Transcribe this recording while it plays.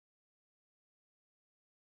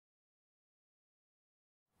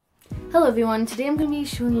Hello everyone, today I'm going to be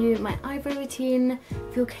showing you my eyebrow routine.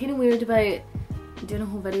 I feel kind of weird about doing a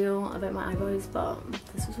whole video about my eyebrows, but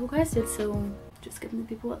this was requested, so just giving the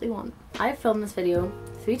people what they want. I've filmed this video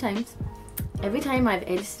 3 times. Every time I've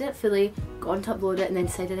edited it fully, gone to upload it, and then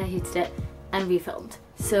decided I hated it and refilmed.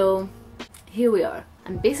 So here we are.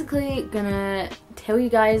 I'm basically gonna tell you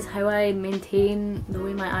guys how I maintain the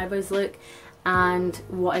way my eyebrows look and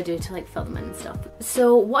what I do to like fill them in and stuff.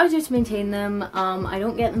 So what I do to maintain them, I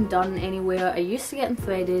don't get them done anywhere. I used to get them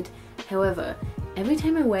threaded, however every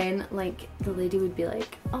time I went, like, the lady would be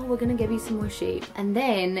like, oh, we're gonna give you some more shape, and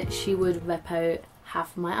then she would rip out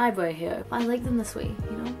half of my eyebrow hair. But I like them this way,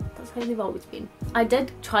 you know, that's how they've always been. I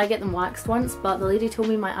did try get them waxed once, but the lady told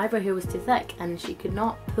me my eyebrow hair was too thick and she could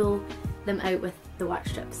not pull them out with the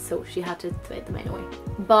wax strips, so she had to thread them anyway.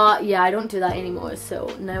 But yeah, I don't do that anymore,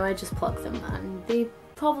 so now I just pluck them and they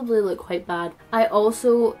probably look quite bad. I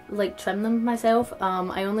also like trim them myself.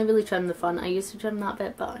 I only really trim the front. I used to trim that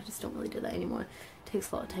bit, but I just don't really do that anymore. It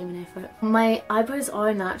takes a lot of time and effort. My eyebrows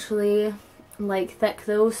are naturally like thick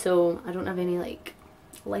though, so I don't have any like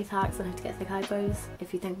life hacks on how to get thick eyebrows.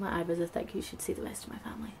 If you think my eyebrows are thick, you should see the rest of my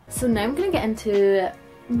family. So now I'm gonna get into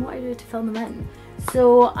what I do to fill them in.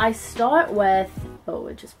 So I start with, oh,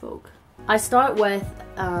 it just broke. I start with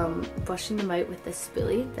brushing them out with this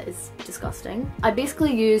spoolie that is disgusting. I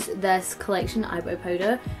basically use this collection eyebrow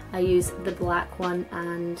powder. I use the black one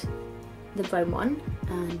and the brown one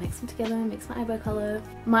and mix them together and makes my eyebrow colour.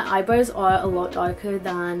 My eyebrows are a lot darker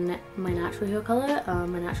than my natural hair colour.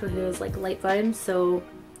 My natural hair is like light brown, so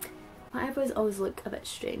my eyebrows always look a bit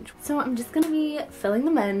strange. So I'm just going to be filling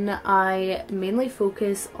them in. I mainly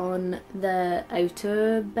focus on the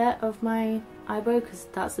outer bit of my eyebrow because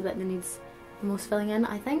that's the bit that needs the most filling in,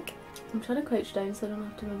 I think. I'm trying to crouch down so I don't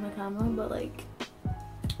have to move my camera, but like,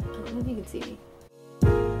 I don't know if you can see me.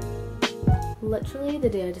 Literally the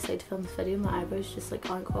day I decided to film this video, my eyebrows just like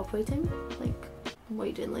aren't cooperating. Like, what are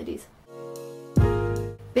you doing, ladies?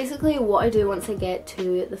 Basically what I do once I get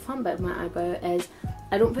to the front bit of my eyebrow is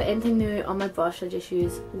I don't put anything new on my brush, I just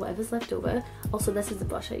use whatever's left over. Also, this is the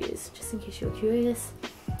brush I use, just in case you're curious.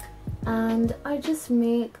 And I just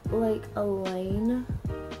make like a line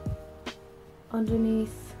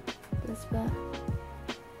underneath this bit.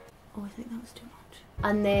 Oh, I think that was too much.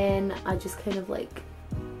 And then I just kind of like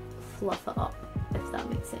fluff it up, if that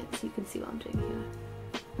makes sense. You can see what I'm doing here.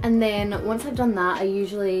 And then once I've done that, I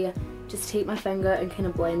usually just take my finger and kind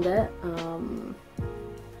of blend it.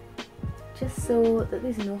 Just so that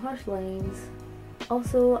there's no harsh lines.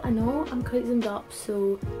 Also, I know I'm quite zoomed up,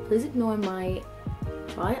 so please ignore my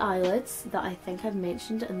dry eyelids that I think I've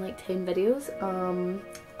mentioned in like 10 videos.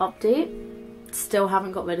 Update, still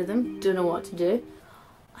haven't got rid of them, don't know what to do.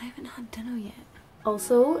 I haven't had dinner yet.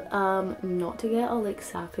 Also, not to get all like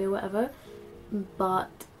sappy or whatever, but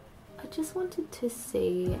I just wanted to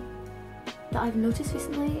say that I've noticed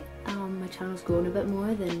recently my channel's grown a bit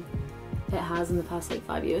more than it has in the past like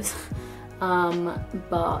 5 years.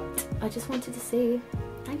 But I just wanted to say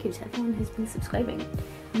thank you to everyone who's been subscribing.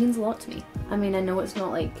 It means a lot to me. I mean, I know it's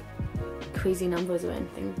not like crazy numbers or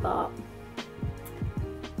anything, but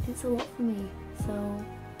it's a lot for me, so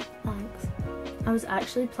thanks. I was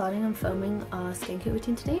actually planning on filming a skincare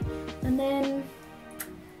routine today, and then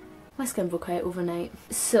my skin broke out overnight.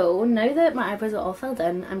 So now that my eyebrows are all filled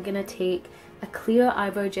in, I'm gonna take a clear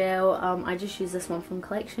eyebrow gel. I just use this one from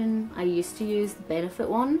Collection. I used to use the Benefit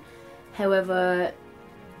one. However,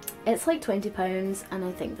 it's like £20 and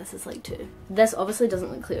I think this is like £2. This obviously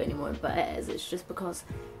doesn't look clear anymore, but it is. It's just because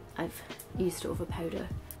I've used over powder.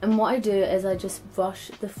 And what I do is I just brush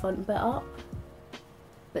the front bit up,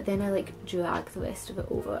 but then I like drag the rest of it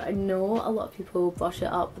over. I know a lot of people brush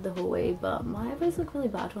it up the whole way, but my eyebrows look really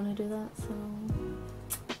bad when I do that, so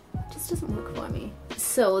it just doesn't work for me.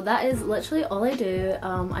 So that is literally all I do.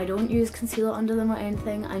 I don't use concealer under them or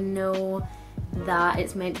anything. I know that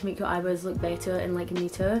it's meant to make your eyebrows look better and like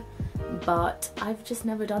neater, but I've just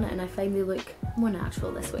never done it and I find they look more natural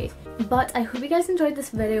this way. But I hope you guys enjoyed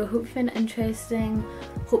this video. Hope you found it interesting.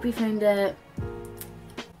 Hope you found it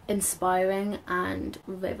inspiring and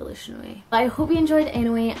revolutionary. I hope you enjoyed it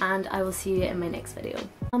anyway, and I will see you in my next video.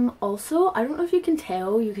 Also, I don't know if you can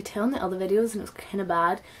tell, you could tell in the other videos and it was kind of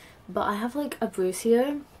bad, but I have like a bruise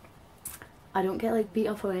here. I don't get like beat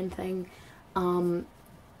up or anything.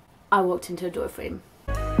 I walked into a door frame.